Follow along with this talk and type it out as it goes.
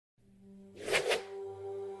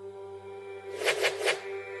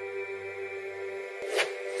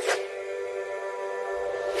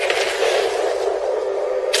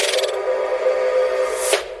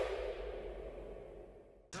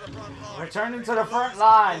Return into the front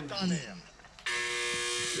line.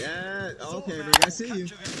 Yeah, okay, Rick, I see you. He on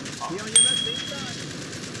your left side.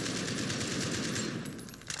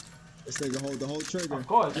 This nigga hold the whole trigger. Of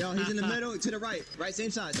course. Yo, he's in the middle, to the right. Right, same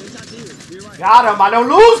side to you. To your right. Got him. I don't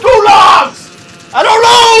lose, gulags! I don't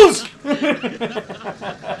lose!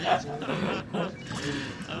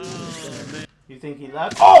 You think he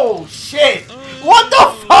left? Oh, shit! What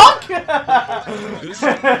the fuck?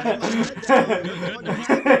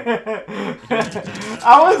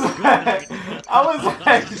 I was like,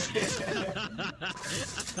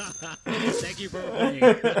 Thank you for playing.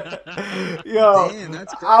 Yo, damn,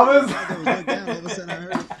 that's crazy. I was down, all of a sudden I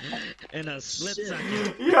heard In a split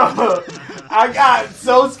second. yo, I got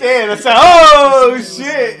so scared. I said, oh,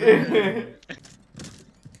 shit.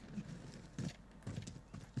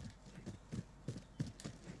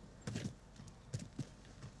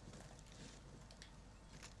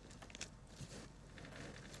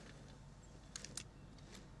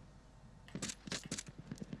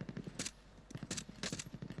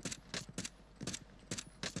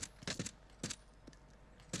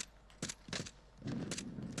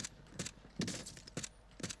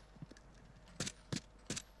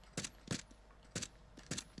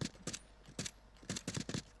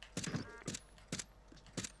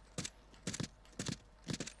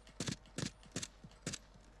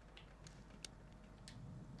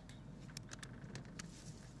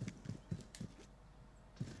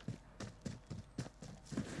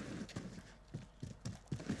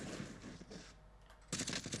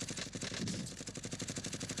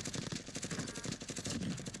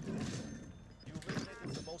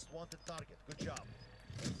 Wanted target. Good job.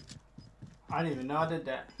 I didn't even know I did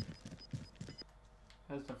that.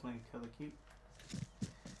 That's definitely a killer keep.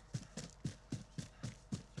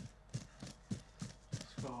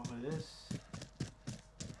 Let's go over this.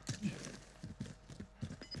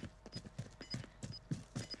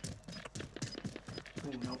 Oh,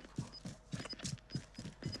 nope.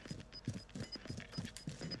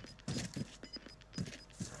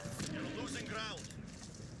 You're losing ground.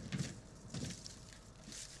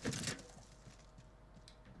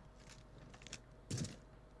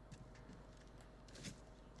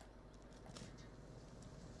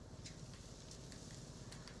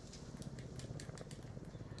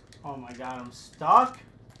 Oh my god, I'm stuck?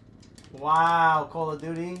 Wow, Call of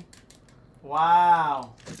Duty.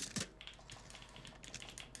 Wow.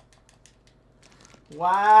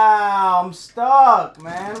 Wow, I'm stuck,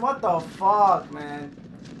 man. What the fuck, man?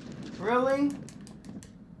 Really?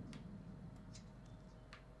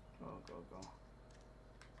 Go, go, go.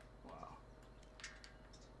 Wow.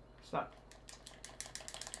 Stuck.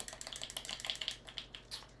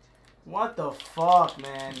 What the fuck,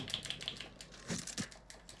 man?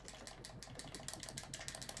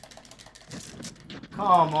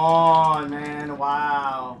 Come on, man.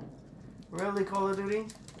 Wow. Really, Call of Duty?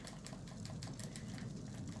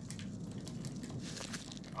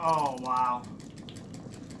 Oh, wow.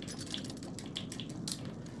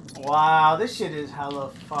 Wow, this shit is hella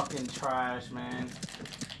fucking trash, man.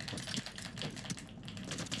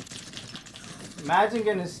 Imagine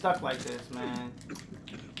getting stuck like this, man.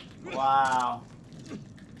 Wow.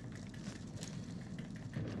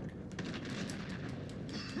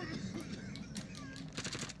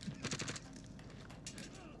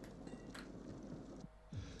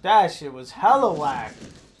 That shit was hella whack.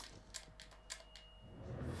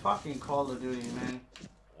 Fucking Call of Duty, man.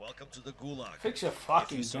 Welcome to the gulag. Fix your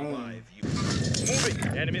fucking game.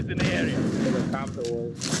 Moving. Enemies in the area. the copter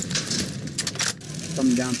was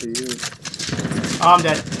coming down to you. Oh, I'm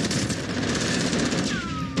dead.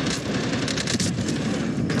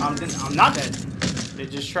 I'm not dead. They're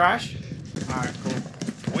just trash? Alright, cool.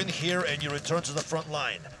 Win here and you return to the front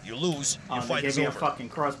line. You lose, your They fight gave is me a over. fucking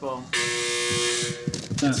crossbow.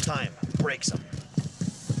 It's time. Break some.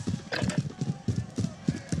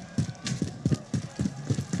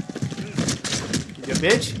 You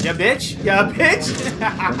bitch? You bitch? You bitch?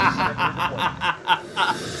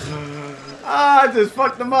 I just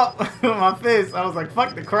fucked them up with my fist. I was like,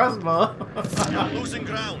 fuck the crossbow. You're losing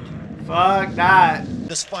ground. Fuck that.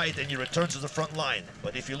 This fight and you return to the front line.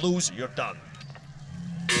 But if you lose, you're done.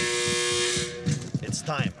 It's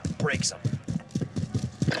time. Break some.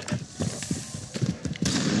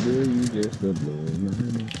 You just a blow my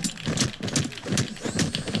honey.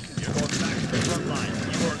 You're going back to the front line.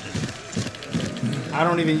 You earned it. I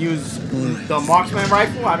don't even use the marksman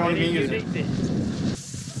rifle. I don't even use it.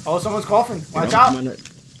 Oh, someone's coughing. Watch out.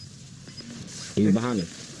 He's behind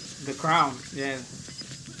us. The crown. Yeah.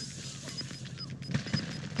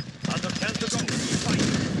 Under 10 to go. Fight.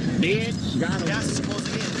 Bitch, got him. Gas is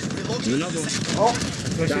closing in. Reload. Another one. Oh,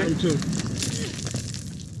 good Got him shit. too.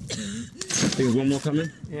 think there's one more coming.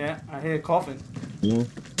 Yeah, I hear coughing. No.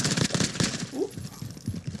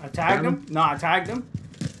 I tagged him. No, I tagged him.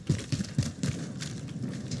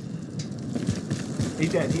 He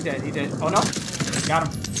dead. He dead. He dead. Oh no, got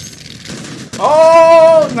him.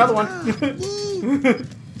 Oh, another one.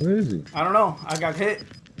 Where is he? I don't know. I got hit.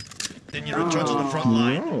 Then you return to the front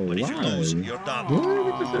line. No, But if you why? lose, you're done.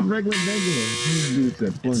 What? Just a regular. This dude said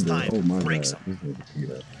It's plunder. time. Oh my Break god. some. This nigga see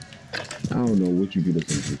that. I don't know what you do to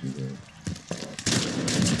some chicken, man.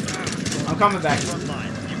 I'm coming back. Front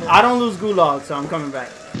line. I don't lose gulag, so I'm coming back.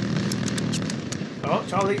 Oh,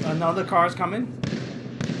 Charlie, another car's coming.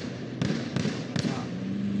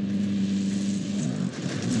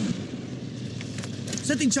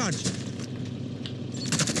 Setting charge.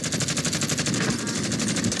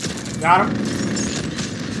 Got him.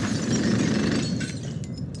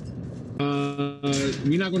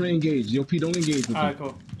 We're not gonna engage. Yo, P, don't engage with Alright, him.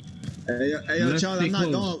 cool. Hey, yo, Charlie, I'm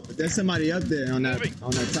not going. There's somebody up there on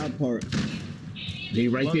that top part. They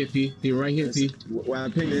right here, P. They right here, P. Well, I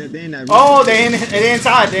think they in that. Oh, they're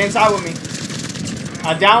inside. They're inside with me.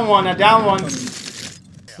 I down one. I down one.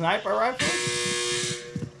 Sniper rifle.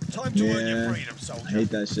 Time to earn your freedom, I soldier. hate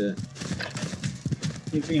that shit.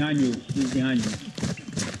 He's behind you. He's behind you.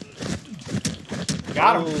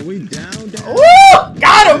 Got him. Oh, we down. Woo!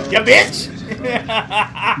 Got him, you bitch.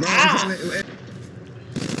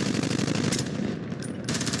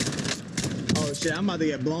 Oh shit, I'm about to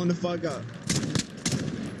get blown the fuck up.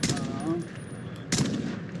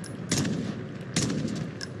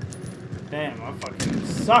 Damn, I fucking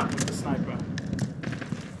suck with the sniper.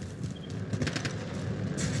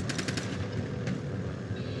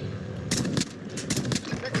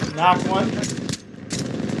 Knock one.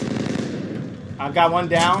 I got one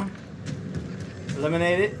down.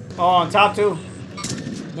 Eliminated. Oh, on top two.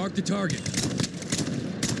 Mark the target.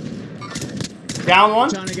 Down one.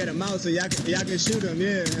 I'm trying to get him out so y'all can shoot him.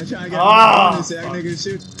 Yeah, I'm trying to get him Oh, out so y'all can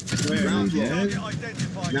shoot. Ground floor. Target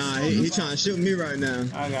identified. Nah, he trying to shoot me right now.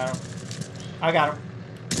 I got him. I got him.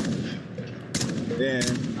 Yeah,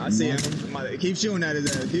 I see him. Keep shooting at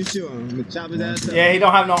his ass. Keep shooting. I'm gonna chop his ass up. Yeah, he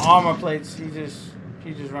don't have no armor plates. He just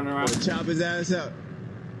running around. Chop his ass up.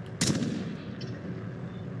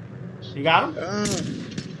 You got him? No,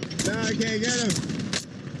 I can't get him.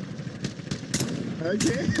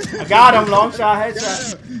 Okay. I got him. Long shot, Got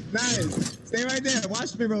headshot. him. Nice. Stay right there.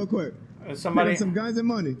 Watch me real quick. Somebody. Get some guns and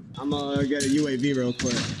money. I'm gonna get a UAV real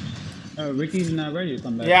quick. Ricky's not ready to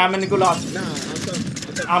come back. Yeah, I'm in the gulag.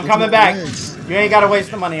 Nah, I'm coming back. You ain't gotta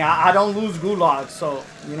waste the money. I don't lose gulag, so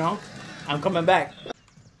you know, I'm coming back.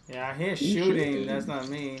 Yeah, I hear shooting. That's not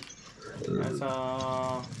me. That's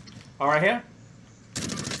all right here.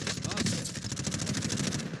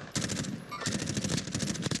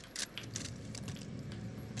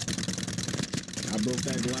 I broke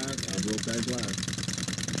that glass.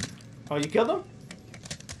 Oh, you killed him?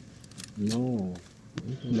 No.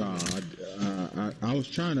 Nah, I was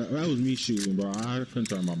trying to. That was me shooting, bro. I couldn't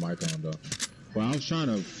turn my mic on though. But I was trying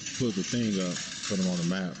to put the thing up, put him on the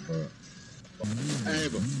map. But hey,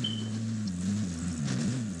 but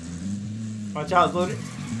Watch out, it's loaded.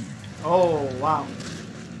 Oh, wow.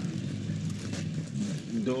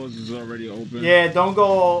 doors is already open. Yeah, don't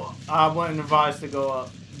go. I wouldn't advise to go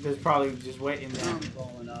up. There's probably just waiting there. I'm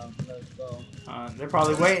going up. Let's go. They're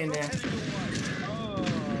probably waiting there. Oh,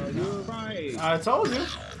 you're right. I told you.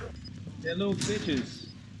 They're little bitches.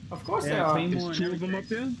 Of course they Yeah, are. Claymore There's and two of them up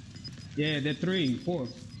there? Yeah, they're 3, 4.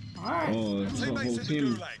 Alright. Oh, it's a whole Teammates in the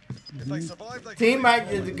team. gulag. If they survive, they Team can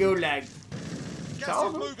back leave. to the gulag. Gas Told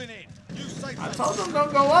is them. moving in. You safe I zone. told them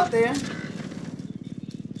don't go up there.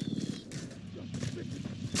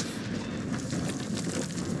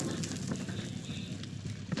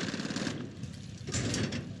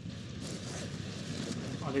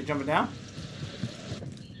 Are they jumping down?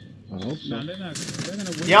 I hope so. No, they're not. They're gonna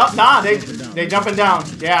wait. Yup, nah, they jumping down.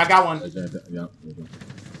 Yeah, I got one. Yeah.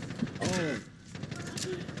 Oh.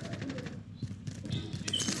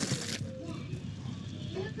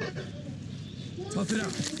 Tough it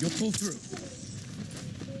out. You'll pull through.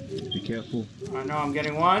 Be careful. I know I'm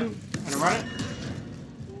getting one. Gonna run it.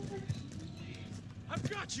 I've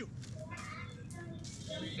got you.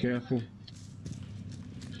 Be careful.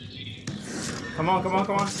 Come on, come on,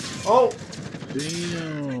 come on. Oh,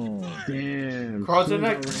 Damn. Cross the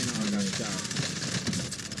neck.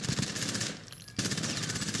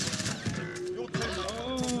 Your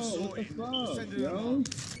teammates send it along.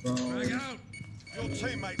 Drag out. Your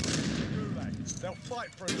teammates in the gulag. They'll fight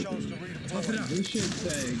for a chance to Tough it redeploy. out. This should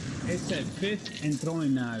say, it said fist and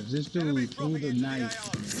throwing knives. This Enemy dude threw dropping the into the knife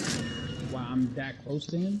AO. while I'm that close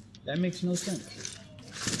to him. That makes no sense.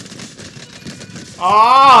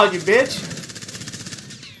 oh, you bitch.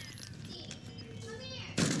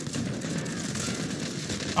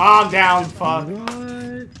 I'm down. Fuck.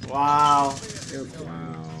 What? Wow. Wow.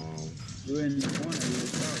 You're in the corner.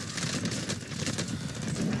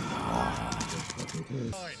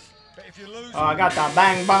 But if you lose, Oh, I got that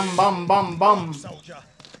bang, bum, bum, bum, bum. soldier,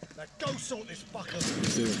 now go sort this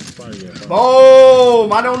fucker.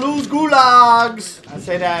 Boom! I don't lose gulags. I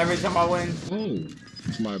say that every time I win.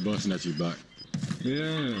 Oh, somebody busting at you back.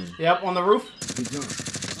 Yeah. Yep, on the roof. Good job.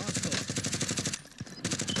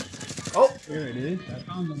 Oh, There it is. I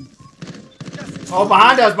found them. oh,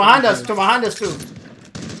 behind us, behind us, to behind us too.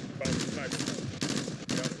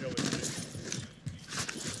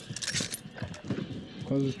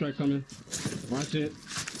 Close the strike coming. Watch it.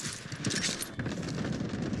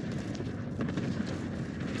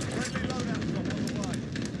 Friendly loadout drop on the way.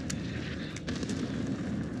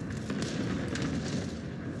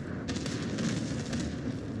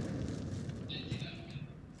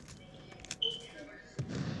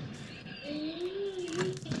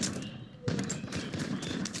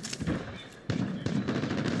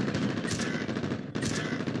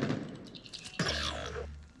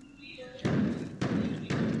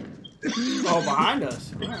 Oh, behind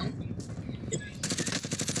us. Alright.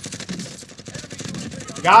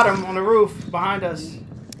 Got him on the roof, behind us.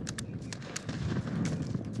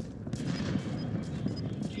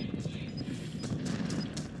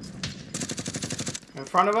 In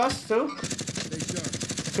front of us, too?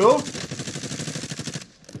 Two?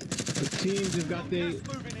 The team just got their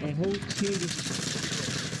whole team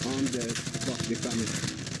just on the fuck they got me.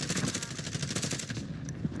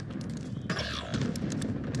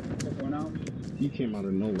 One out. He came out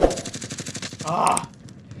of nowhere. Ah.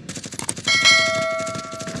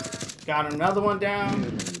 Got another one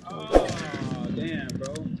down. Oh, damn,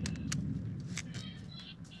 bro.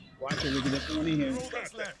 Watch it, we can get someone in here. All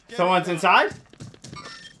that's left. Get Someone's it. inside?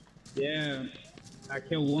 Yeah, I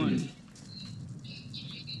killed one.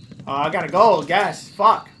 Oh, I gotta go. Gas.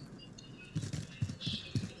 Fuck.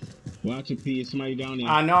 Watch it, P. Somebody down there.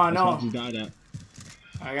 I know, I That's know. what you died at.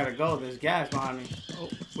 I gotta go. There's gas behind me. Oh,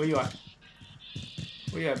 where you at?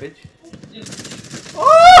 Where you at, bitch?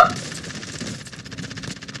 Oh!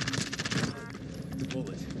 The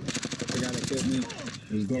bullet. They gotta kill me.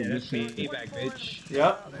 Let's go. Yeah, that's Let's see. payback, bitch.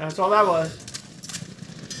 Yep, that's all that was.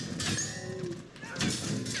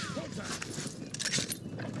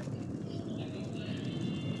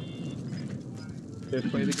 Just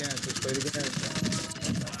play the gas, just play the gas.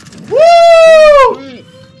 Woo!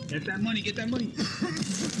 Get that money, get that money.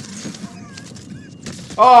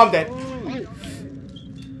 Oh, I'm dead.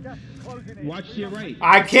 Watch your right.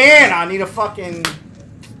 I can't. I need a fucking.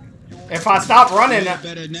 If I stop running,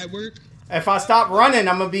 Better network. I'm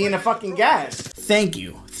gonna be in the fucking gas. Thank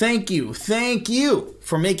you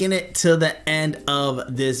for making it to the end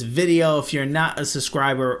of this video. If you're not a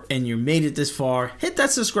subscriber and you made it this far, hit that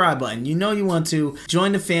subscribe button. You know you want to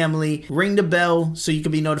join the family, ring the bell so you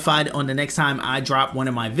can be notified on the next time I drop one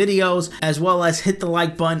of my videos, as well as hit the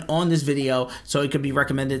like button on this video so it could be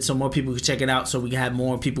recommended so more people can check it out, so we can have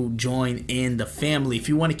more people join in the family. If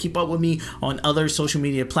you want to keep up with me on other social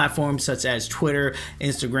media platforms such as Twitter,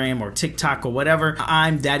 Instagram, or TikTok or whatever,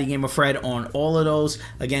 I'm DaddyGamerFred on all of those.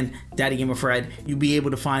 Again, DaddyGamerFred. You'll be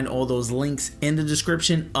able to find all those links in the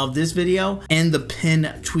description of this video and the pinned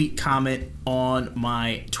tweet comment on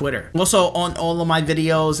my Twitter. Also, on all of my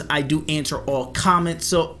videos, I do answer all comments.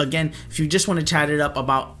 So again, if you just want to chat it up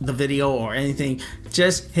about the video or anything,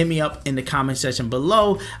 just hit me up in the comment section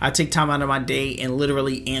below. I take time out of my day and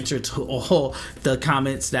literally answer to all the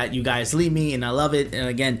comments that you guys leave me, and I love it. And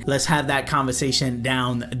again, let's have that conversation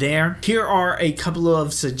down there. Here are a couple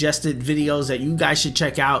of suggested videos that you guys should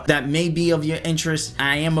check out that may be of your interest.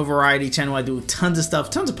 I am a variety channel. I do tons of stuff,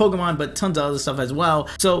 tons of Pokemon, but tons of other stuff as well.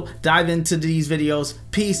 So dive into these videos.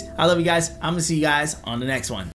 Peace. I love you guys. I'm gonna see you guys on the next one.